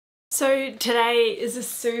So today is a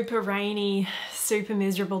super rainy, super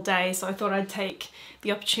miserable day, so I thought I'd take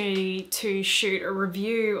the opportunity to shoot a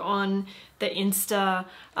review on the Insta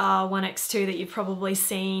OneX2 that you've probably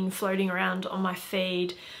seen floating around on my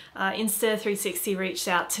feed. Insta360 reached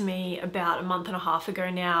out to me about a month and a half ago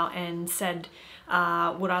now and said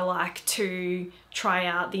would I like to try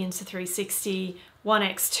out the Insta360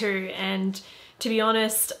 OneX2, and to be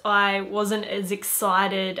honest, I wasn't as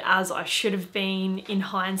excited as I should have been. In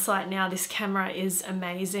hindsight now, this camera is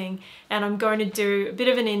amazing, and I'm going to do a bit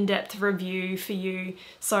of an in-depth review for you,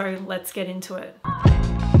 so let's get into it.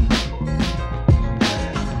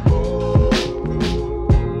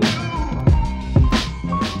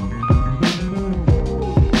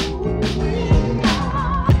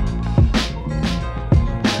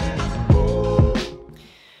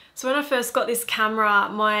 So when I first got this camera,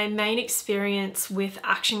 my main experience with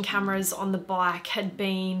action cameras on the bike had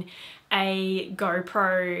been a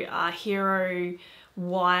GoPro Hero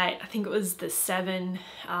White, I think it was the 7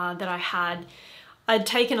 that I had. I'd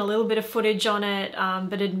taken a little bit of footage on it,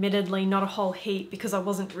 but admittedly not a whole heap because I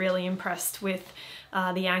wasn't really impressed with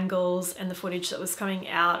the angles and the footage that was coming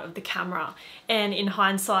out of the camera. And in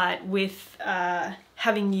hindsight, with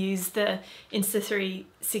having used the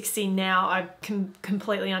Insta360 now, I can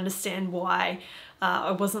completely understand why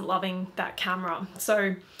I wasn't loving that camera.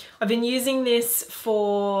 So I've been using this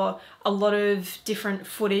for a lot of different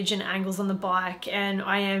footage and angles on the bike, and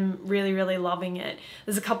I am really loving it.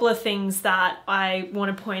 There's a couple of things that I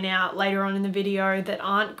want to point out later on in the video that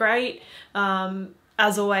aren't great.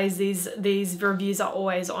 As always, these reviews are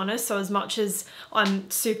always honest, so as much as I'm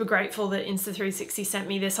super grateful that Insta360 sent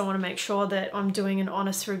me this, I want to make sure that I'm doing an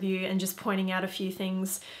honest review and just pointing out a few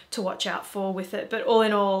things to watch out for with it. But all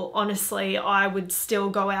in all, honestly, I would still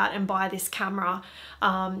go out and buy this camera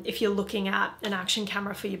if you're looking at an action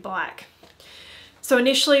camera for your bike. So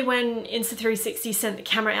initially when Insta360 sent the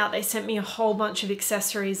camera out, they sent me a whole bunch of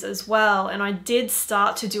accessories as well, and I did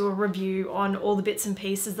start to do a review on all the bits and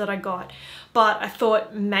pieces that I got. But I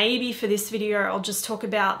thought maybe for this video I'll just talk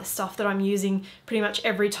about the stuff that I'm using pretty much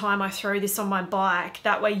every time I throw this on my bike.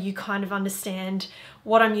 That way you kind of understand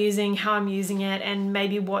what I'm using, how I'm using it, and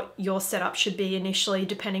maybe what your setup should be initially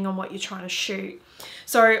depending on what you're trying to shoot.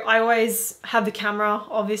 So I always have the camera,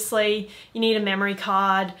 obviously. You need a memory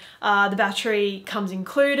card. The battery comes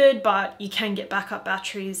included, but you can get backup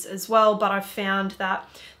batteries as well. But I've found that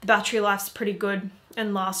the battery life's pretty good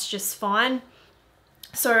and lasts just fine.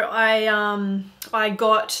 So I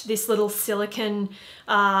got this little silicone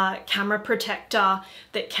camera protector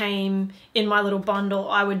that came in my little bundle.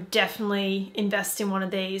 I would definitely invest in one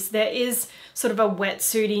of these. There is sort of a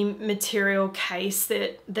wetsuity material case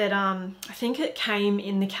that I think it came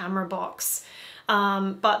in the camera box.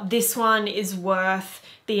 But this one is worth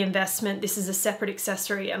the investment. This is a separate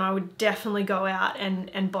accessory, and I would definitely go out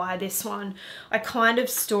and buy this one. I kind of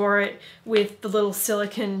store it with the little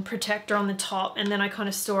silicone protector on the top, and then I kind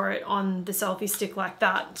of store it on the selfie stick like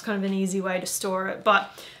that. It's kind of an easy way to store it,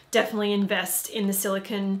 but definitely invest in the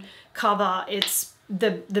silicone cover. It's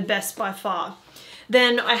the best by far.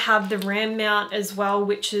 Then I have the RAM mount as well,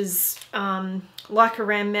 which is like a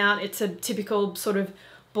RAM mount. It's a typical sort of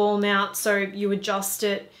ball mount, so you adjust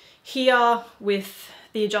it here with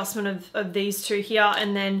the adjustment of these two here,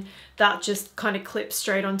 and then that just kind of clips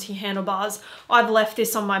straight onto your handlebars. I've left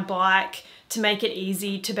this on my bike to make it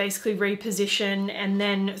easy to basically reposition and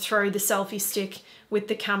then throw the selfie stick with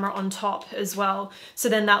the camera on top as well. So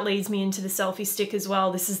then that leads me into the selfie stick as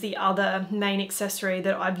well. This is the other main accessory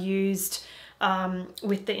that I've used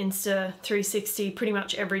with the Insta360 pretty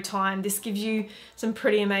much every time. This gives you some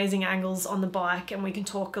pretty amazing angles on the bike, and we can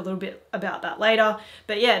talk a little bit about that later.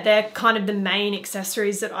 But yeah, they're kind of the main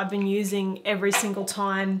accessories that I've been using every single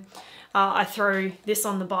time I throw this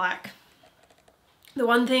on the bike. The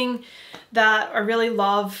one thing that I really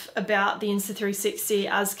love about the Insta360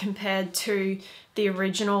 as compared to the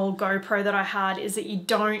original GoPro that I had is that you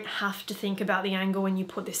don't have to think about the angle when you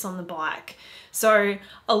put this on the bike. So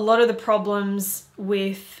a lot of the problems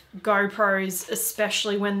with GoPros,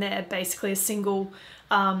 especially when they're basically a single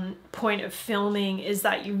point of filming, is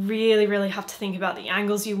that you really have to think about the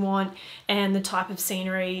angles you want and the type of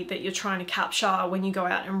scenery that you're trying to capture when you go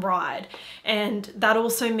out and ride. And that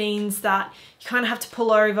also means that you kind of have to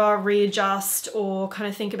pull over, readjust, or kind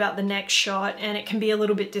of think about the next shot, and it can be a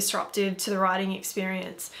little bit disruptive to the riding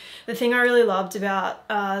experience. The thing I really loved about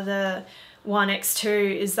the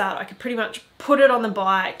OneX2 is that I could pretty much put it on the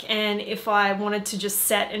bike, and if I wanted to just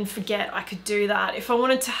set and forget, I could do that. If I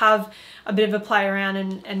wanted to have a bit of a play around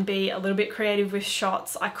and be a little bit creative with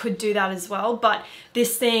shots, I could do that as well. But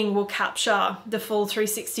this thing will capture the full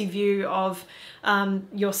 360 view of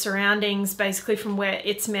your surroundings, basically from where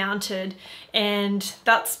it's mounted, and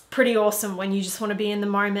that's pretty awesome when you just want to be in the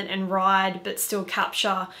moment and ride but still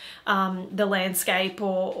capture the landscape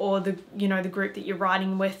or the, you know, the group that you're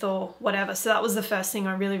riding with or whatever. So that was the first thing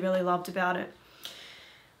I really loved about it.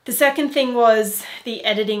 The second thing was the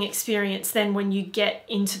editing experience then when you get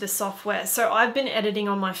into the software. So I've been editing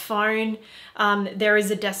on my phone. There is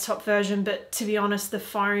a desktop version, but to be honest, the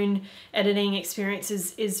phone editing experience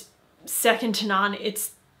is second to none.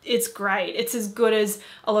 It's great. It's as good as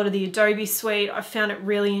a lot of the Adobe suite. I found it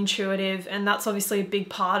really intuitive, and that's obviously a big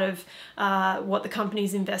part of what the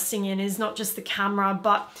company's investing in, is not just the camera,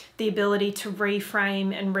 but the ability to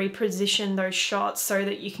reframe and reposition those shots so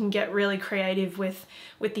that you can get really creative with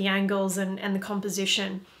the angles and the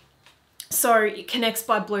composition. So it connects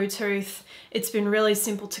by Bluetooth. It's been really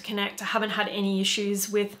simple to connect. I haven't had any issues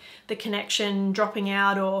with the connection dropping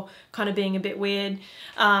out or kind of being a bit weird.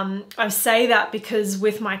 I say that because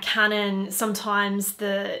with my Canon, sometimes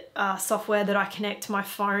the software that I connect my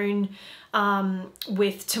phone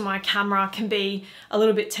with to my camera can be a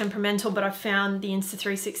little bit temperamental, but I've found the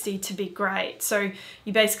Insta360 to be great. So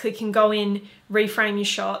you basically can go in, reframe your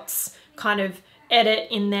shots, kind of edit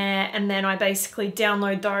in there, and then I basically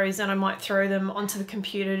download those and I might throw them onto the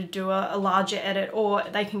computer to do a larger edit, or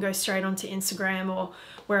they can go straight onto Instagram or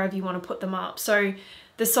wherever you want to put them up. So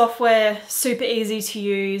the software, super easy to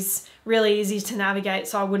use, really easy to navigate,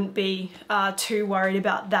 so I wouldn't be too worried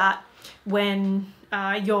about that when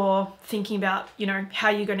you're thinking about, you know, how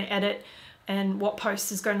you're going to edit and what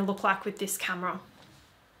post is going to look like with this camera.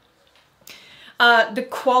 The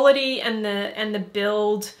quality and the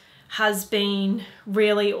build has been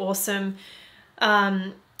really awesome.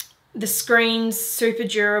 The screen's super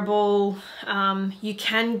durable. You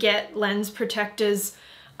can get lens protectors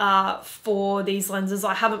for these lenses.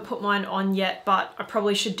 I haven't put mine on yet, but I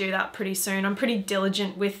probably should do that pretty soon. I'm pretty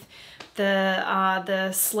diligent with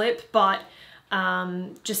the slip, but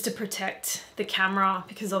just to protect the camera,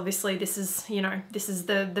 because obviously this is, you know, this is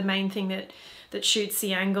the main thing that shoots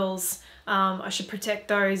the angles. I should protect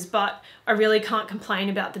those, but I really can't complain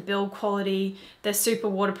about the build quality. They're super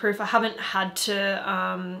waterproof. I haven't had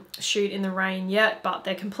to shoot in the rain yet, but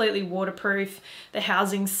they're completely waterproof. The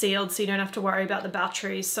housing's sealed, so you don't have to worry about the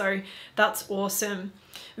batteries, so that's awesome.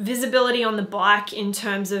 Visibility on the bike in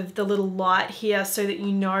terms of the little light here so that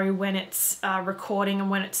you know when it's recording and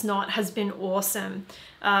when it's not has been awesome.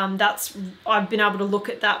 I've been able to look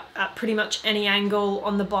at that at pretty much any angle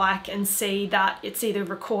on the bike and see that it's either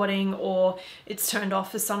recording or it's turned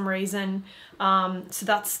off for some reason. So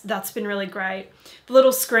that's been really great. The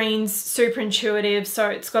little screen's super intuitive, so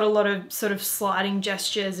it's got a lot of sort of sliding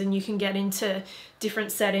gestures and you can get into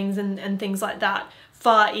different settings and things like that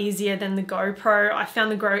far easier than the GoPro. I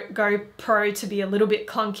found the GoPro to be a little bit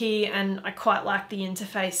clunky, and I quite like the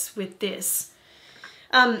interface with this.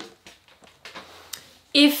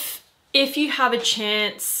 If you have a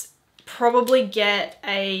chance, probably get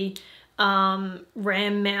a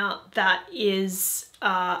RAM mount that is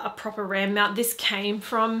a proper RAM mount. This came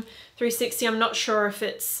from 360. I'm not sure if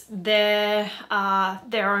it's their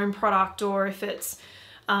own product or if it's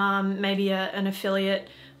maybe an affiliate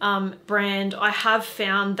brand. I have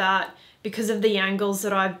found that because of the angles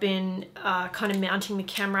that I've been kind of mounting the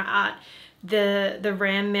camera at, the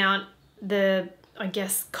RAM mount, I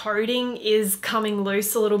guess coating is coming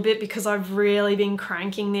loose a little bit because I've really been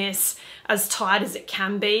cranking this as tight as it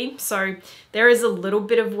can be. So there is a little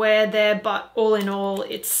bit of wear there, but all in all,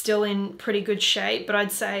 it's still in pretty good shape. But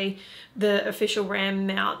I'd say the official RAM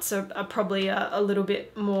mounts are probably a little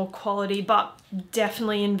bit more quality, but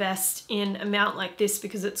definitely invest in a mount like this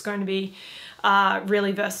because it's going to be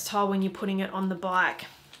really versatile when you're putting it on the bike.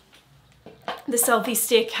 The selfie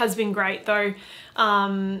stick has been great though.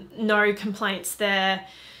 No complaints there.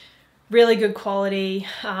 Really good quality,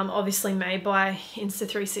 obviously made by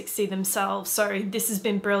Insta360 themselves. So this has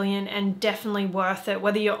been brilliant and definitely worth it.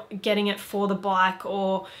 Whether you're getting it for the bike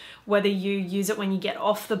or whether you use it when you get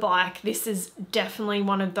off the bike, this is definitely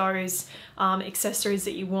one of those accessories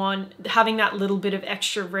that you want. Having that little bit of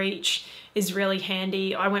extra reach is really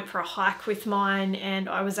handy. I went for a hike with mine and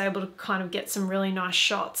I was able to kind of get some really nice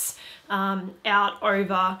shots out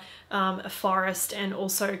over a forest and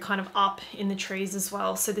also kind of up in the trees as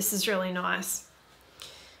well. So this is really nice.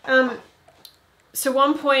 So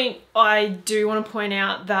one point I do want to point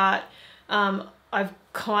out that I've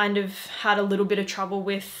kind of had a little bit of trouble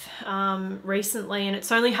with recently, and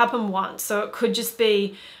it's only happened once, so it could just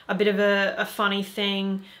be a bit of a funny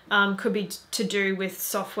thing, could be to do with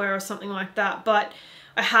software or something like that. But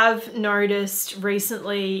I have noticed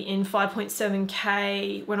recently in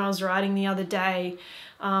 5.7K when I was riding the other day,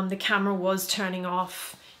 the camera was turning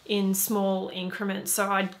off in small increments,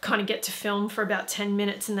 so I'd kind of get to film for about 10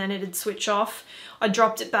 minutes and then it'd switch off. I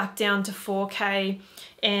dropped it back down to 4K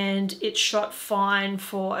and it shot fine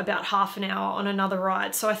for about half an hour on another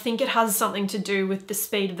ride. So I think it has something to do with the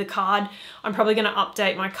speed of the card. I'm probably going to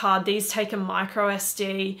update my card. These take a micro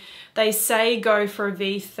SD. They say go for a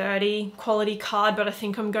V30 quality card, but I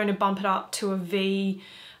think I'm going to bump it up to a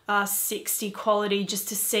V60 quality just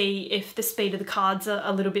to see if the speed of the cards are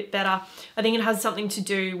a little bit better. I think it has something to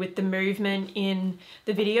do with the movement in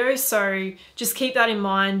the video, so just keep that in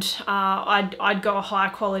mind. I'd go a high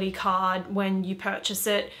quality card when you purchase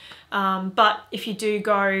it, but if you do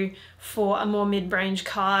go for a more mid-range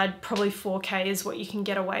card, probably 4K is what you can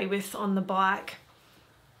get away with on the bike.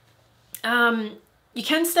 You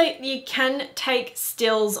can take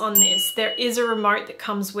stills on this. There is a remote that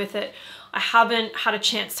comes with it. I haven't had a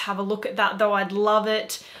chance to have a look at that, though I'd love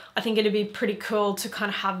it. I think it'd be pretty cool to kind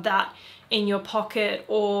of have that in your pocket,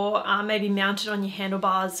 or maybe mount it on your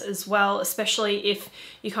handlebars as well, especially if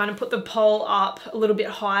you kind of put the pole up a little bit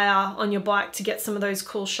higher on your bike to get some of those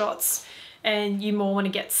cool shots and you more want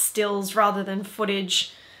to get stills rather than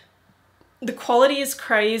footage. The quality is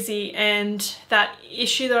crazy, and that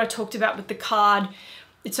issue that I talked about with the card,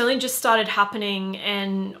 it's only just started happening,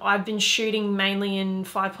 and I've been shooting mainly in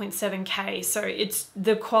 5.7K, so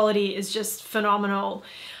the quality is just phenomenal.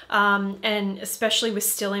 And especially with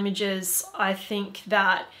still images, I think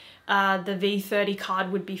that the V30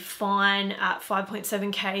 card would be fine at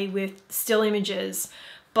 5.7K with still images,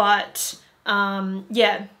 but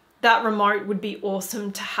yeah, that remote would be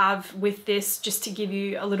awesome to have with this, just to give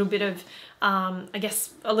you a little bit of I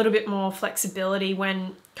guess a little bit more flexibility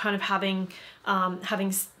when kind of having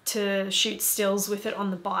to shoot stills with it on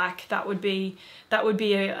the bike. That would be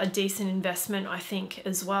a decent investment, I think,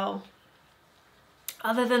 as well.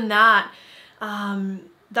 Other than that,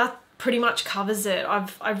 that pretty much covers it.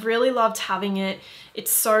 I've really loved having it. It's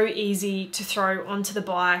so easy to throw onto the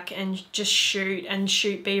bike and just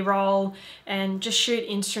shoot B-roll and just shoot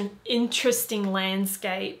interesting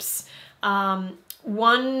landscapes.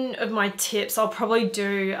 One of my tips, I'll probably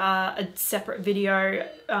do a separate video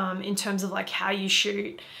in terms of like how you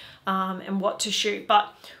shoot and what to shoot,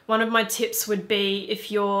 but one of my tips would be,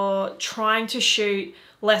 if you're trying to shoot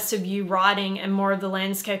less of you riding and more of the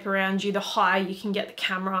landscape around you, the higher you can get the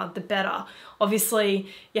camera, the better. Obviously,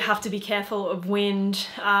 you have to be careful of wind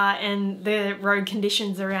and the road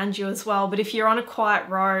conditions around you as well. But if you're on a quiet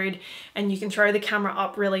road and you can throw the camera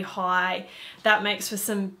up really high, that makes for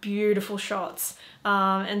some beautiful shots.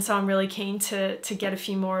 And so I'm really keen to get a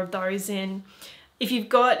few more of those in. If you've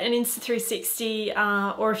got an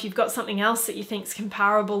Insta360 or if you've got something else that you think is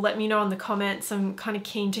comparable, let me know in the comments. I'm kind of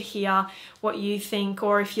keen to hear what you think,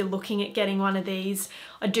 or if you're looking at getting one of these.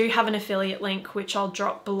 I do have an affiliate link which I'll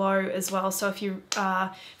drop below as well, so if you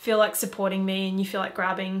feel like supporting me and you feel like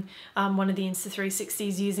grabbing one of the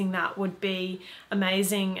Insta360s, using that would be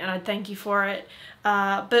amazing, and I'd thank you for it.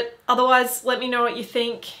 But otherwise, let me know what you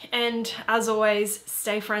think, and as always,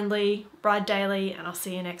 stay friendly, ride daily, and I'll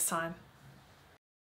see you next time.